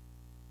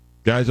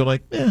 Guys are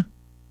like,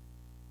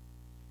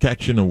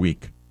 catch in a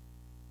week.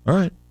 All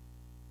right.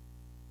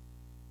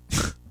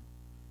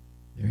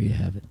 There you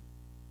have it.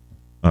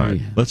 All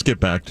right, let's get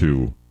back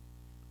to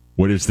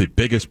what is the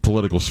biggest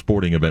political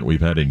sporting event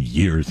we've had in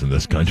years in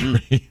this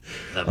country.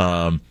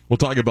 We'll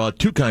talk about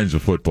 2 kinds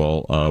of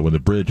football when the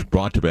bridge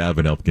brought to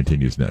AdventHealth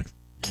continues next.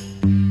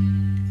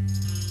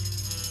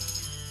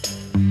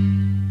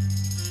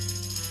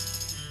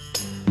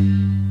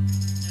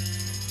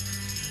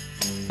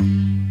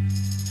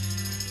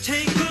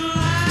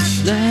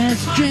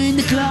 Let's train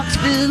the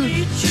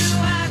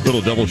Clarksville.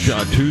 Little double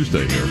shot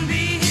Tuesday here.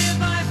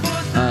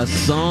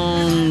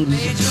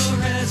 Songs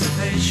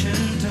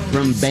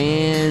from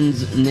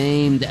bands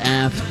named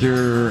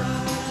after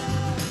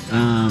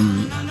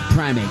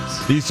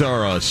primates. These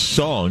are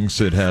songs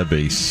that have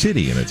a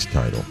city in its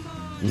title.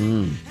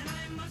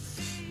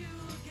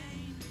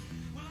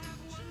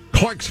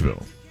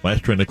 Clarksville.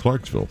 Last train to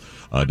Clarksville.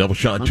 Double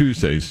shot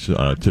Tuesdays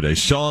today.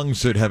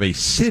 Songs that have a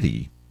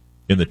city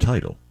in the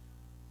title.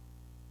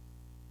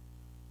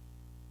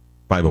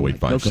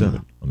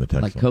 50857 on the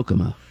text. Like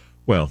Kokomo.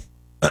 Well,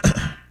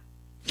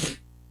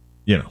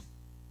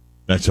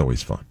 that's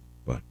always fun.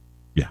 But,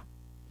 yeah.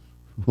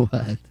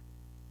 What?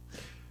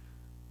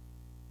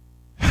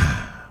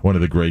 One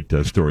of the great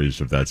stories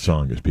of that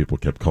song is people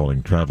kept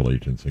calling travel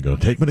agents and go,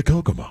 take me to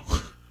Kokomo.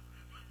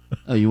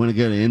 Oh, you want to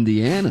go to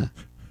Indiana?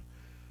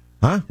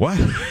 Huh? What?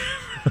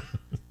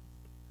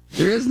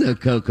 There is no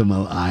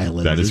Kokomo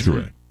Island. That is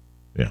correct.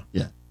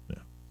 Yeah.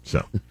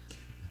 So,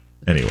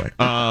 anyway.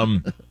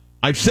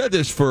 I've said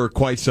this for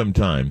quite some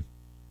time.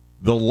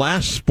 The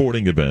last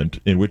sporting event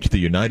in which the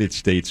United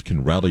States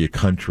can rally a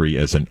country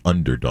as an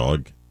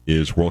underdog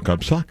is World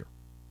Cup soccer.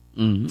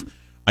 Mm-hmm.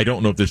 I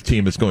don't know if this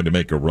team is going to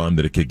make a run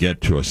that it could get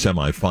to a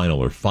semifinal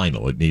or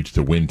final. It needs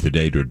to win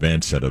today to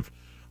advance out of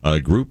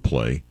group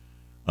play.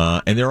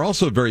 And there are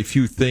also very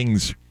few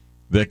things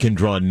that can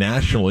draw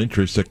national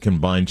interest that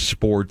combine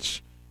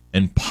sports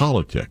and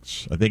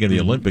politics. I think in the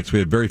Olympics we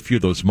had very few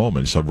of those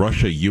moments. A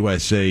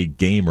Russia-USA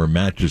game or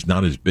match is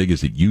not as big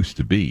as it used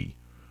to be.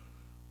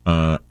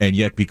 And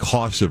yet,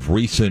 because of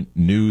recent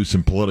news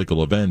and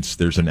political events,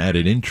 there's an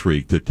added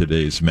intrigue to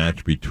today's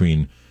match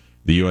between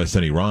the U.S.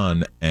 and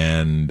Iran,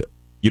 and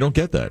you don't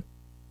get that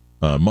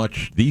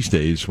much these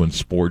days when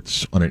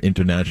sports on an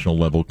international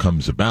level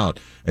comes about.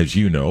 As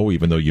you know,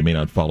 even though you may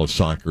not follow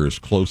soccer as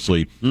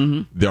closely,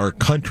 there are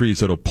countries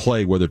that will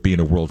play, whether it be in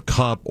a World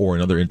Cup or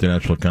another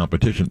international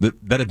competition,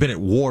 that have been at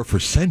war for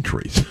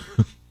centuries.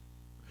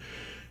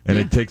 And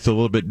it takes a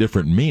little bit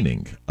different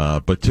meaning.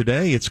 But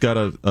today it's got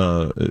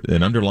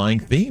an underlying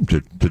theme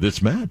to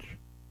this match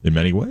in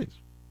many ways.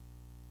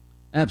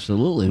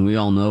 Absolutely. And we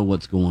all know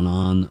what's going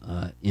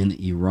on in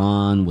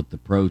Iran with the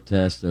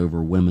protests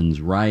over women's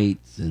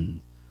rights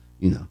and,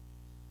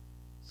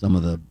 some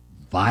of the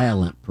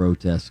violent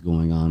protests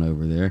going on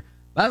over there.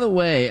 By the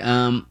way,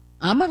 I'm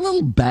a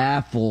little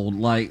baffled,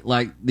 like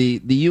the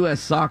U.S.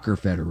 Soccer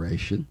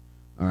Federation.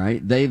 All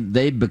right,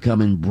 they've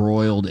become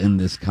embroiled in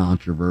this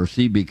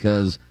controversy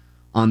because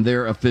on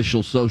their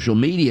official social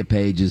media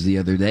pages the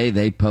other day,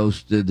 they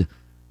posted,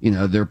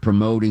 they're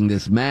promoting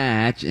this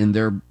match, and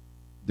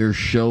they're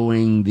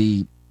showing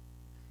the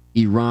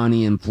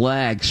Iranian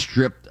flag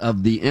stripped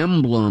of the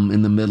emblem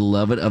in the middle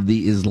of it of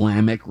the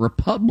Islamic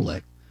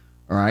Republic.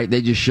 All right,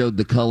 they just showed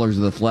the colors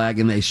of the flag,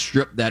 and they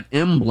stripped that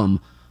emblem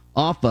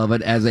off of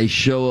it as a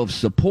show of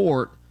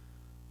support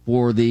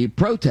for the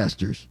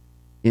protesters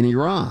in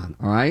Iran.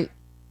 All right,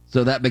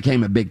 so that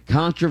became a big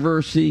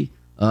controversy.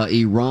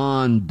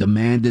 Iran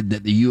demanded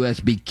that the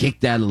U.S. be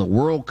kicked out of the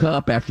World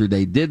Cup after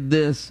they did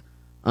this.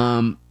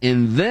 And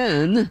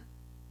then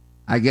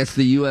I guess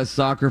the U.S.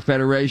 Soccer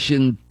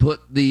Federation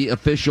put the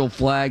official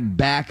flag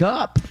back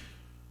up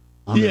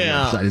on their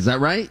website. Is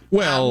that right?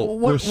 Well,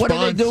 what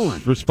are they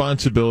doing?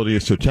 Responsibility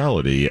is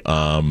totality.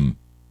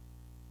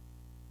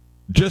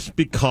 Just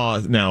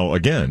because, now,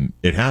 again,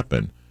 it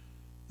happened.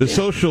 The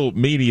social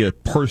media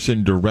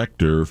person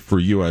director for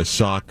U.S.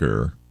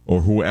 Soccer,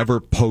 or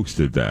whoever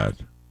posted that,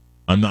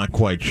 I'm not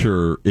quite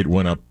sure it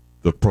went up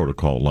the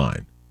protocol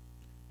line.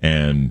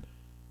 And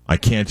I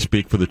can't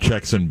speak for the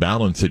checks and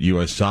balance at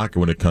U.S. Soccer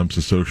when it comes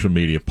to social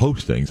media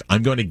postings.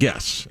 I'm going to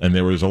guess, and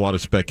there was a lot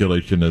of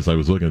speculation as I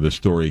was looking at this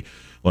story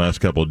the last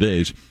couple of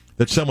days,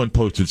 that someone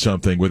posted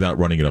something without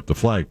running it up the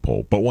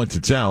flagpole. But once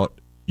it's out,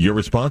 you're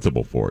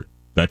responsible for it.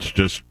 That's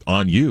just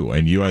on you.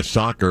 And U.S.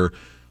 Soccer,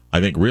 I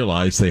think,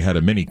 realized they had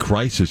a mini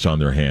crisis on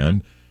their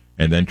hand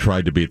and then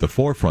tried to be at the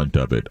forefront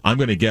of it. I'm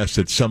going to guess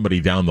that somebody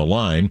down the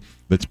line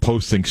that's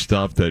posting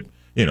stuff that,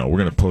 we're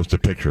going to post a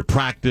picture of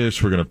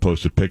practice, we're going to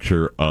post a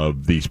picture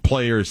of these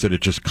players, that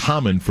it's just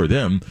common for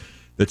them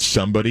that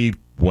somebody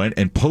went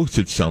and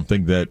posted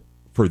something that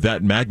for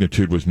that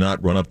magnitude was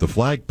not run up the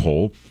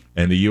flagpole,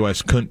 and the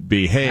U.S. couldn't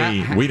be,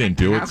 we didn't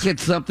do it. How could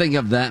something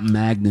of that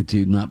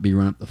magnitude not be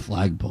run up the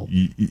flagpole?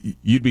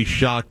 You'd be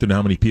shocked at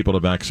how many people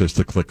have access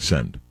to click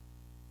send.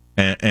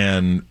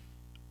 And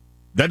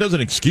that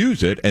doesn't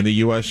excuse it, and the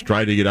U.S.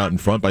 tried to get out in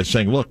front by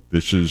saying, look,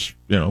 this is,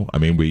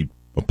 we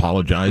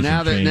apologize.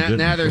 Now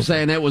they're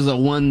saying it was a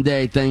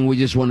one-day thing. We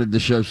just wanted to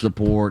show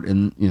support,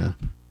 and,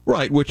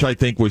 Right, which I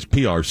think was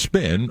PR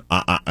spin.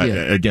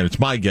 Again, it's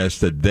my guess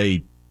that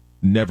they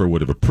never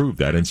would have approved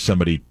that, and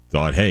somebody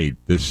thought, hey,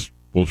 this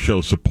will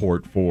show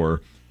support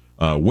for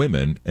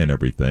women and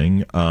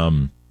everything,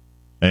 and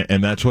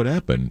that's what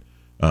happened.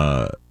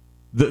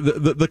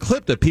 The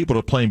clip that people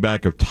are playing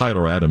back of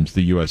Tyler Adams,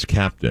 the U.S.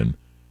 captain,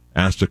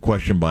 asked a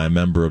question by a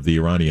member of the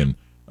Iranian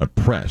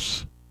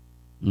press.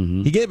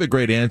 Mm-hmm. He gave a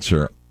great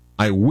answer.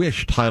 I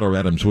wish Tyler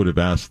Adams would have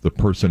asked the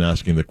person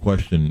asking the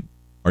question,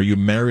 are you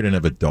married and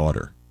have a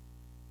daughter?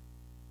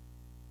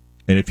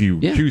 And if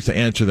you choose to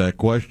answer that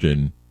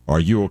question, are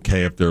you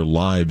okay if their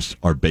lives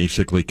are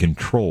basically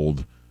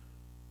controlled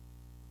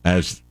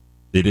as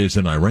it is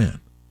in Iran?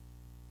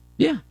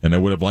 Yeah. And I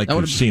would have liked to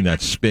have seen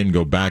that spin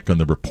go back on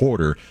the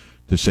reporter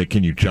to say,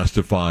 can you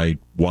justify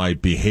why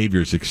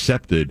behavior is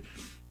accepted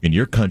in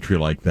your country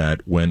like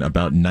that when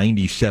about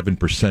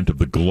 97% of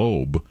the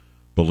globe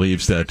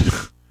believes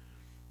that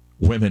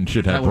women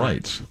should have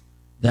rights?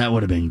 That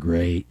would have been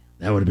great.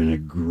 That would have been a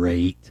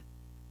great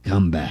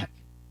comeback.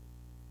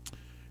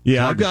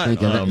 Yeah,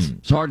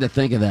 it's hard to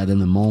think of that in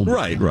the moment.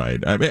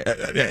 Right. I mean,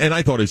 and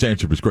I thought his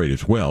answer was great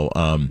as well.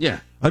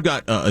 I've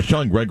got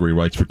Sean Gregory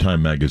writes for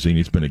Time Magazine.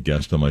 He's been a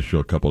guest on my show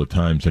a couple of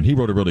times, and he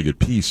wrote a really good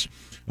piece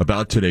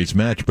about today's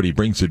match, but he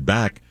brings it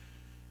back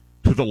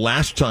to the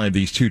last time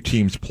these two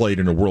teams played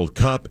in a World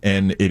Cup,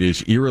 and it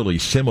is eerily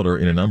similar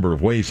in a number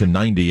of ways. In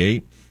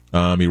 '98,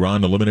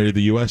 Iran eliminated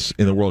the U.S.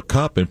 in the World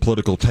Cup, and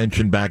political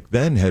tension back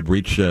then had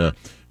reached a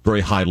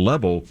very high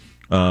level.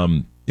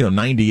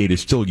 98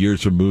 is still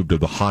years removed of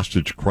the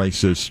hostage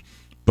crisis,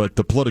 but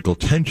the political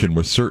tension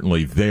was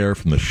certainly there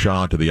from the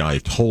Shah to the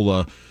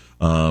Ayatollah.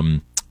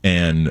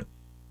 And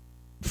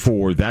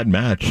for that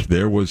match,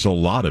 there was a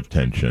lot of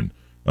tension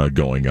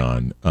going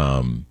on.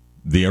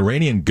 The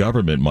Iranian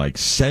government, Mike,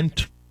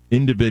 sent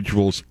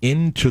individuals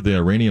into the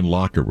Iranian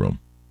locker room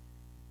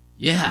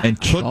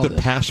and took the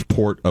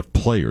passport of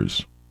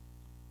players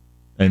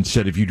and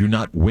said, if you do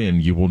not win,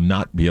 you will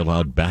not be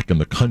allowed back in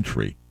the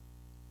country.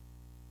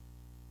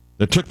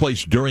 That took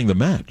place during the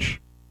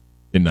match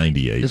in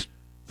 '98.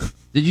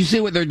 Did you see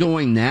what they're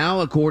doing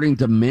now, according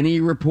to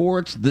many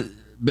reports?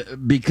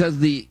 Because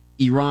the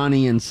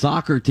Iranian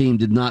soccer team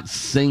did not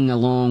sing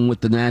along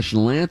with the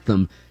national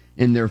anthem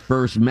in their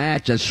first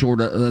match as sort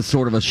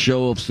of a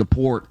show of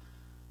support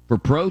for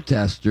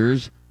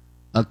protesters.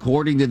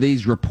 According to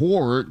these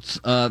reports,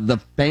 the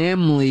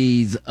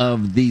families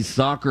of these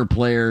soccer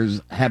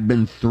players have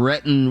been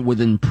threatened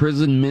with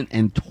imprisonment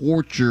and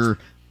torture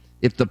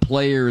if the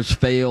players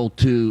fail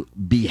to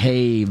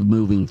behave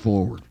moving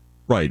forward.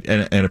 Right,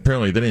 and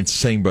apparently they didn't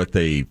sing, but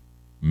they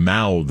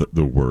mouthed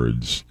the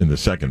words in the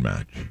second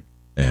match.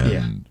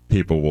 And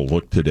people will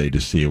look today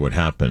to see what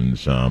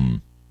happens.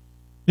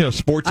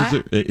 Sports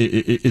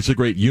is a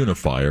great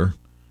unifier.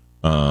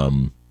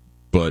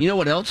 But you know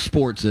what else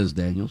sports is,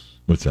 Daniels?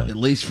 What's that? At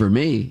least for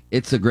me,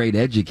 it's a great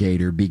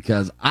educator,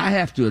 because I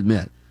have to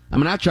admit,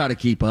 I try to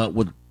keep up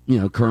with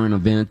current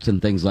events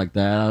and things like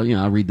that.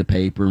 I read the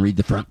paper and read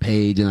the front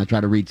page, and I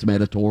try to read some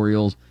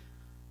editorials.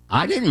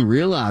 I didn't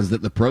realize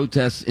that the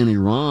protests in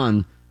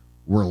Iran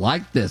were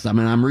like this. I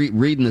mean, I'm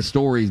reading the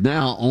stories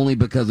now only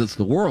because it's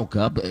the World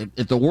Cup.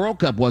 If the World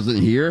Cup wasn't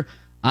here,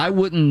 I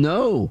wouldn't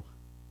know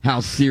how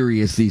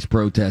serious these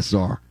protests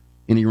are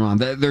in Iran.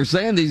 They're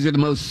saying these are the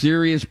most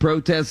serious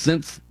protests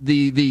since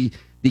the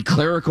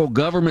clerical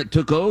government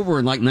took over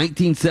in like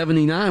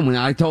 1979 when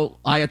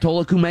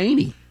Ayatollah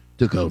Khomeini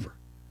took over.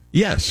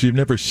 Yes, you've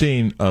never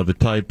seen the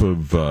type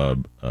of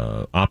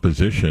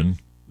opposition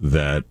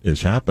that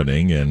is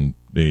happening, and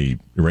the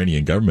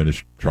Iranian government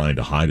is trying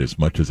to hide as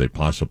much as they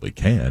possibly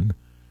can.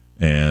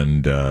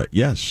 And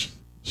yes,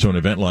 so an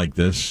event like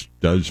this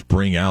does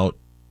bring out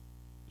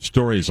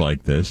stories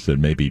like this that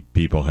maybe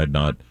people had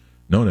not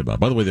known about.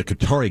 By the way, the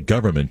Qatari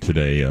government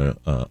today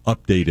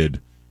updated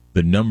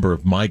the number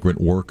of migrant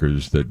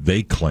workers that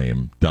they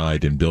claim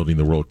died in building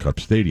the World Cup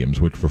stadiums,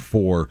 which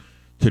before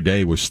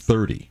today was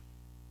 30.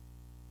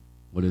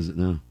 What is it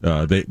now?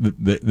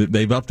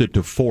 They've upped it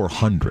to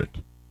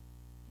 400.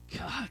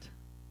 God.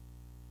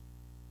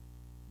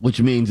 Which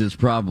means it's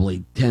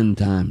probably 10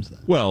 times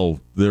that.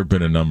 Well, there have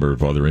been a number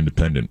of other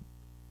independent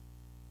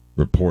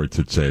reports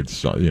that say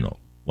it's,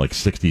 like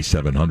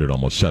 6,700,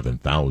 almost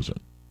 7,000.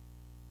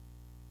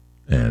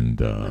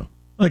 And,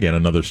 again,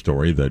 another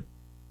story that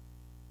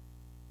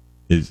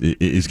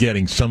is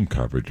getting some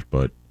coverage,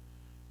 but,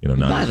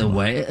 not. By the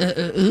way,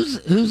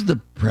 who's the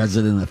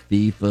president of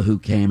FIFA who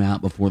came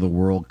out before the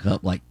World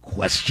Cup, like,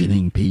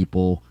 questioning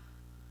people,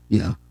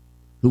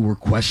 who were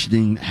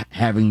questioning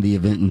having the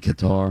event in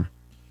Qatar?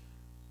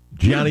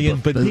 Gianni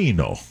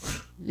Infantino.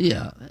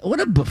 Yeah. What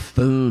a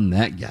buffoon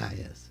that guy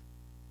is.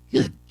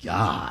 Good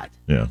God.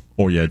 Yeah.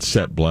 Or you had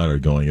Sepp Blatter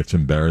going, it's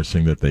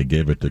embarrassing that they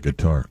gave it to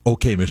Qatar.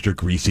 Okay, Mr.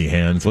 Greasy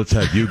Hands, let's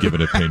have you give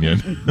an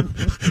opinion.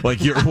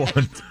 like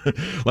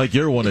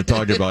you're one to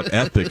talk about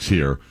ethics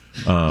here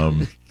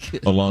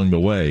along the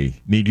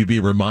way. Need you be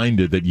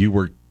reminded that you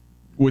were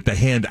with the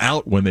hand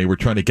out when they were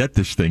trying to get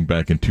this thing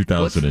back in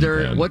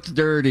 2010. What's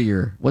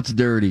dirtier?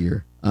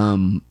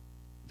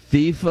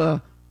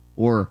 FIFA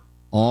or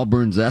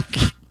Auburn's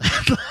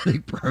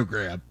athletic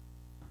program?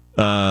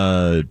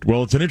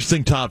 Well, it's an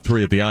interesting top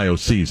three at the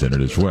IOC's in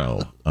it as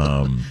well.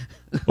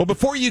 Well,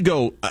 before you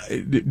go,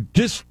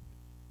 just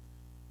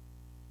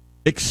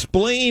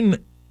explain,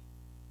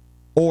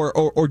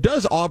 or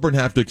does Auburn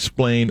have to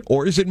explain,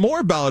 or is it more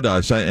about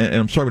us? And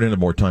I'm sorry we didn't have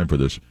more time for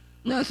this.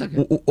 No, it's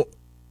okay.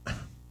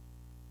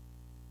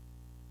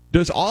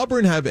 Does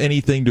Auburn have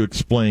anything to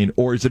explain,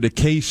 or is it a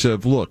case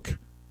of, look,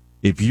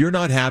 if you're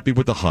not happy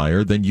with the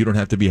hire, then you don't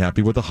have to be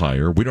happy with the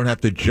hire. We don't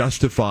have to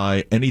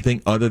justify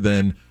anything other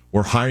than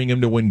we're hiring him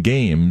to win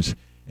games,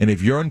 and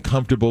if you're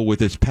uncomfortable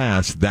with his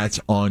past, that's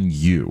on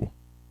you.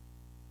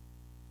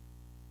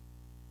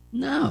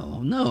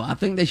 No. I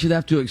think they should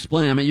have to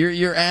explain. I mean,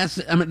 you're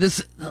asking. I mean,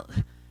 this,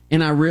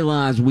 and I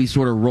realize we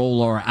sort of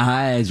roll our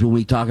eyes when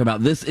we talk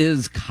about this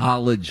is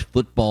college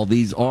football.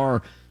 These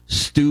are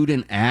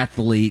student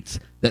athletes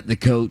that the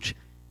coach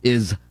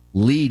is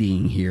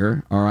leading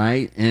here, all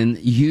right? And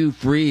Hugh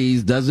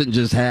Freeze doesn't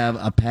just have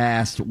a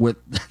past with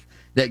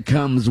that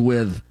comes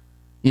with,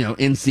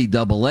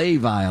 NCAA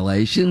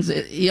violations.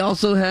 He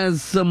also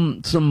has a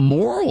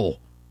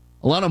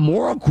lot of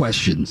moral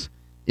questions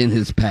in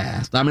his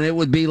past. I mean, it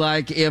would be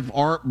like if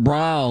Art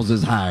Briles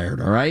is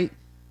hired, all right?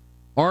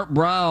 Art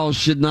Briles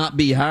should not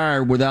be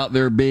hired without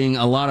there being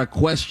a lot of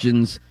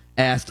questions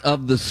asked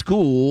of the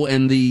school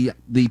and the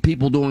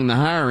people doing the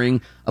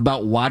hiring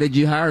about why did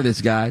you hire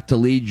this guy to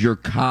lead your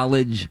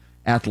college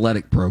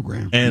athletic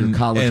program and your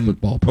college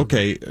football program.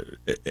 Okay,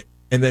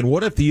 and then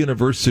what if the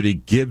university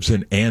gives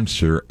an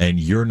answer and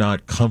you're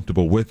not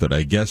comfortable with it?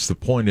 I guess the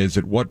point is,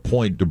 at what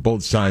point do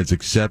both sides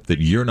accept that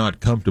you're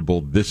not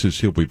comfortable, this is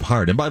who we've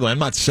hired? And by the way, I'm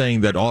not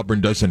saying that Auburn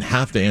doesn't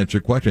have to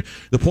answer questions.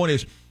 The point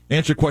is,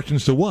 answer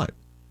questions to what?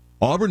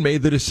 Auburn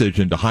made the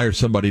decision to hire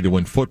somebody to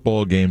win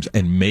football games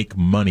and make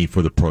money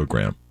for the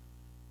program.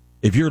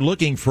 If you're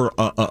looking for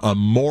a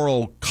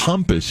moral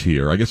compass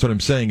here, I guess what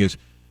I'm saying is,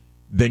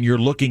 then you're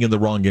looking in the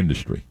wrong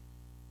industry.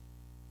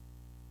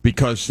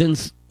 Because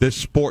this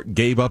sport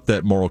gave up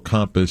that moral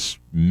compass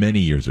many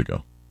years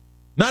ago.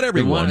 Not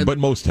everyone, but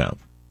most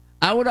have.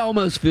 I would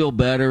almost feel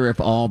better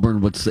if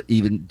Auburn would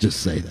even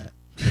just say that.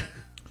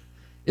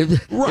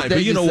 Right,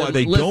 but you know why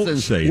they don't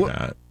say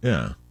that.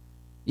 Yeah.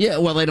 Yeah,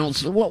 well, they don't.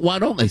 Why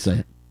don't they say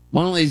it?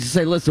 Why don't they just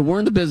say, listen, we're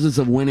in the business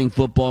of winning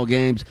football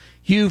games.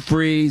 Hugh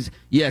Freeze,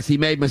 yes, he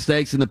made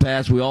mistakes in the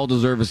past. We all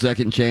deserve a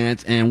second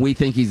chance, and we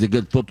think he's a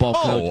good football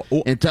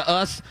coach. And to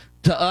us,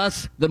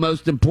 the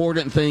most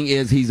important thing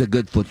is he's a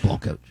good football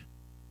coach.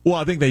 Well,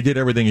 I think they did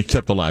everything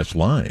except the last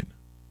line.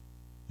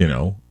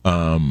 I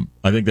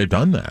think they've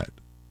done that.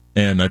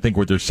 And I think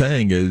what they're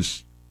saying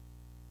is,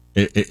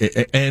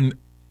 and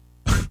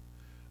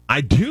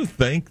I do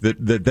think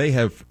that they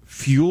have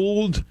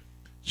fueled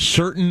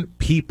certain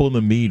people in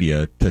the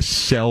media to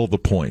sell the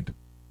point.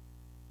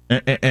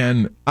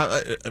 And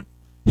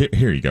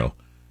here you go.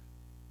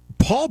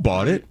 Paul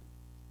bought it.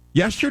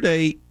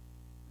 Yesterday,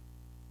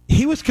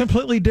 he was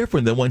completely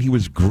different than when he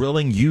was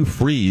grilling Hugh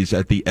Freeze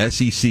at the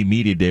SEC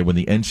Media Day when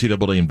the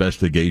NCAA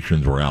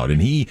investigations were out. And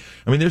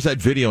there's that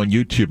video on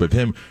YouTube of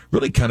him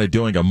really kind of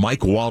doing a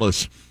Mike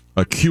Wallace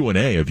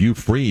Q&A of Hugh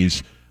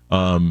Freeze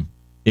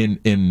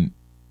in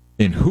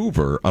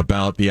Hoover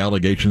about the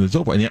allegations and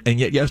so forth. And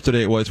yet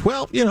yesterday it was,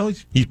 well,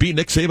 he's beat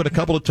Nick Saban a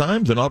couple of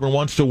times and Auburn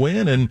wants to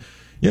win and,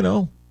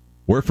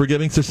 we're a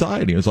forgiving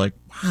society. It was like,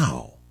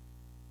 wow.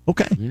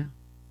 Okay. Yeah.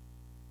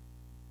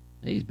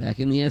 Hey, he's back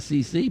in the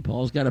SEC.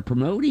 Paul's got to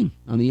promote him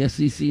on the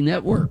SEC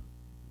network,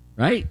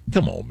 right?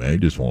 Come on, man. You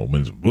just want to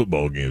win some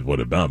football games. What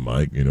about,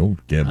 Mike?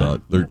 Can't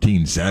about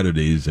 13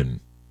 Saturdays in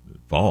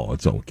fall.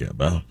 That's all we care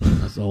about.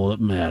 That's all that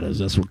matters.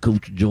 That's what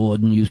Coach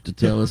Jordan used to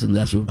tell us, and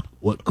that's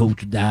what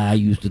Coach Dye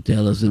used to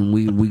tell us, and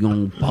we're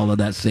going to follow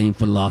that same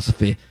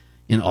philosophy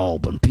in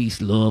Auburn. Peace,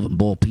 love, and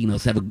boiled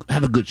peanuts. Have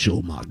a good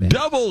show, Marc.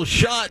 Double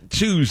Shot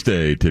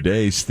Tuesday.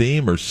 Today's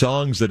theme are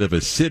songs that have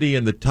a city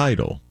in the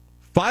title.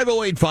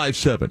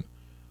 50857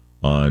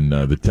 on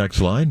the text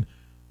line.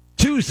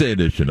 Tuesday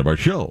edition of our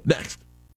show. Next.